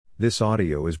This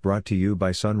audio is brought to you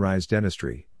by Sunrise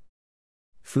Dentistry.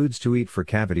 Foods to eat for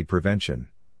cavity prevention.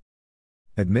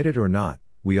 Admit it or not,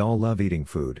 we all love eating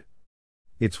food.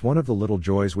 It's one of the little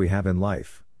joys we have in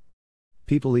life.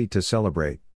 People eat to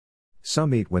celebrate.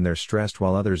 Some eat when they're stressed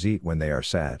while others eat when they are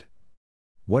sad.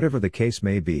 Whatever the case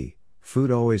may be,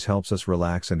 food always helps us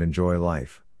relax and enjoy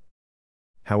life.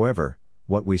 However,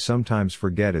 what we sometimes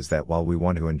forget is that while we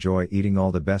want to enjoy eating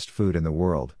all the best food in the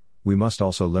world, we must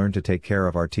also learn to take care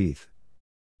of our teeth.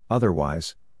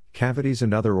 Otherwise, cavities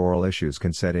and other oral issues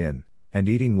can set in, and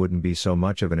eating wouldn't be so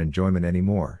much of an enjoyment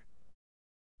anymore.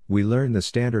 We learn the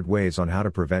standard ways on how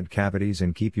to prevent cavities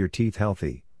and keep your teeth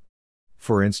healthy.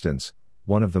 For instance,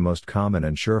 one of the most common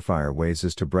and surefire ways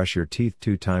is to brush your teeth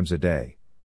 2 times a day.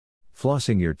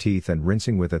 Flossing your teeth and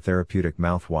rinsing with a therapeutic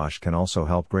mouthwash can also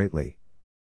help greatly.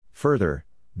 Further,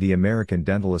 the American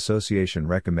Dental Association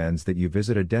recommends that you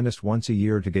visit a dentist once a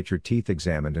year to get your teeth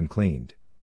examined and cleaned.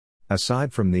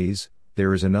 Aside from these,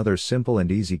 there is another simple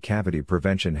and easy cavity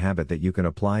prevention habit that you can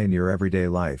apply in your everyday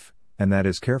life, and that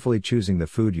is carefully choosing the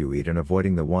food you eat and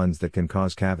avoiding the ones that can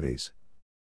cause cavities.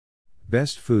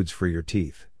 Best foods for your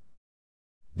teeth.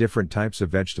 Different types of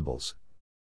vegetables.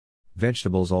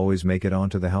 Vegetables always make it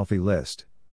onto the healthy list.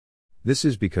 This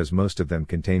is because most of them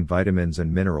contain vitamins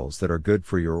and minerals that are good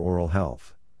for your oral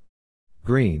health.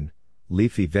 Green,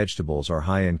 leafy vegetables are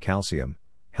high in calcium,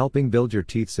 helping build your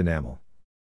teeth's enamel.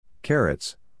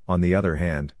 Carrots, on the other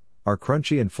hand, are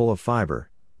crunchy and full of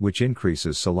fiber, which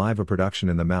increases saliva production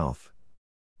in the mouth.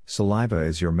 Saliva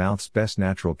is your mouth's best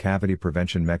natural cavity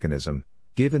prevention mechanism,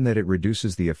 given that it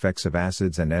reduces the effects of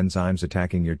acids and enzymes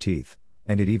attacking your teeth,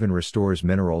 and it even restores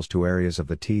minerals to areas of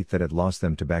the teeth that had lost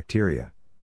them to bacteria.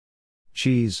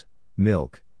 Cheese,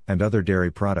 milk, and other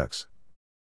dairy products.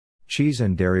 Cheese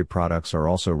and dairy products are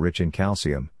also rich in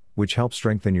calcium, which helps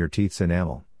strengthen your teeth's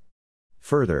enamel.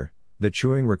 Further, the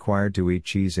chewing required to eat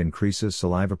cheese increases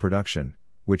saliva production,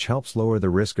 which helps lower the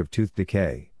risk of tooth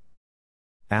decay.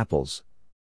 Apples.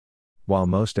 While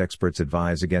most experts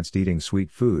advise against eating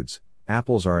sweet foods,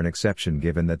 apples are an exception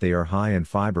given that they are high in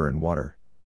fiber and water.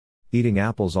 Eating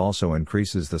apples also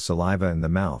increases the saliva in the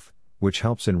mouth, which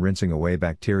helps in rinsing away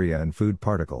bacteria and food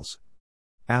particles.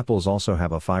 Apples also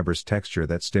have a fibrous texture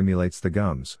that stimulates the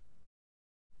gums.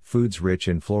 Foods rich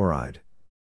in fluoride.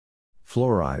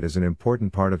 Fluoride is an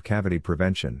important part of cavity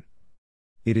prevention.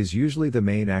 It is usually the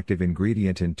main active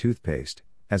ingredient in toothpaste,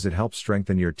 as it helps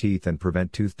strengthen your teeth and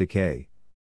prevent tooth decay.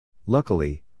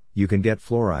 Luckily, you can get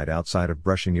fluoride outside of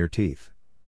brushing your teeth.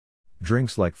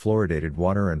 Drinks like fluoridated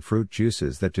water and fruit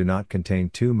juices that do not contain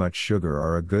too much sugar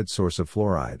are a good source of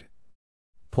fluoride.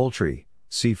 Poultry,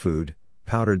 seafood,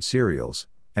 powdered cereals,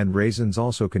 and raisins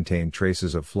also contain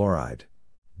traces of fluoride.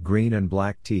 Green and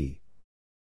black tea.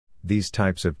 These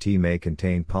types of tea may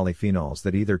contain polyphenols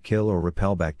that either kill or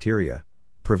repel bacteria,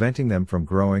 preventing them from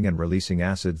growing and releasing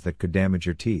acids that could damage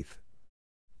your teeth.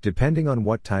 Depending on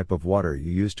what type of water you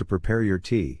use to prepare your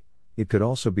tea, it could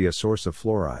also be a source of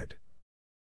fluoride.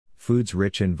 Foods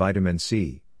rich in vitamin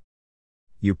C.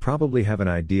 You probably have an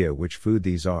idea which food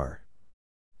these are.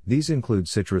 These include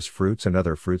citrus fruits and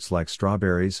other fruits like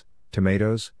strawberries,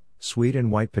 tomatoes, sweet and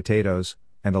white potatoes,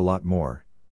 and a lot more.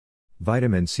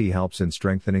 Vitamin C helps in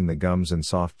strengthening the gums and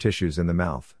soft tissues in the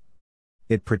mouth.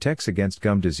 It protects against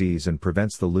gum disease and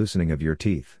prevents the loosening of your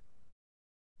teeth.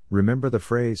 Remember the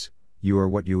phrase, "You are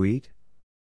what you eat"?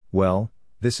 Well,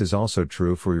 this is also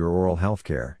true for your oral health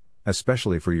care,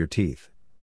 especially for your teeth.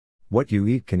 What you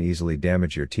eat can easily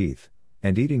damage your teeth,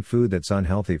 and eating food that's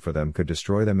unhealthy for them could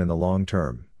destroy them in the long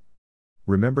term.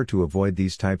 Remember to avoid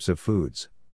these types of foods.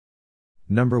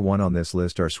 Number 1 on this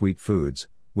list are sweet foods,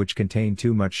 which contain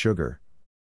too much sugar.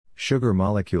 Sugar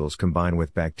molecules combine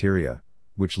with bacteria,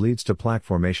 which leads to plaque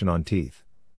formation on teeth.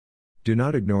 Do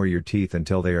not ignore your teeth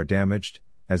until they are damaged,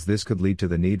 as this could lead to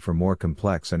the need for more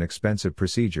complex and expensive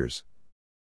procedures.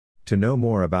 To know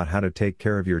more about how to take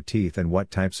care of your teeth and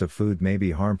what types of food may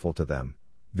be harmful to them,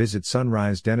 visit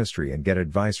Sunrise Dentistry and get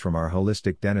advice from our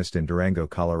holistic dentist in Durango,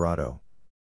 Colorado.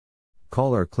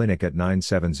 Call our clinic at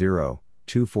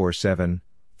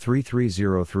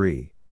 970-247-3303.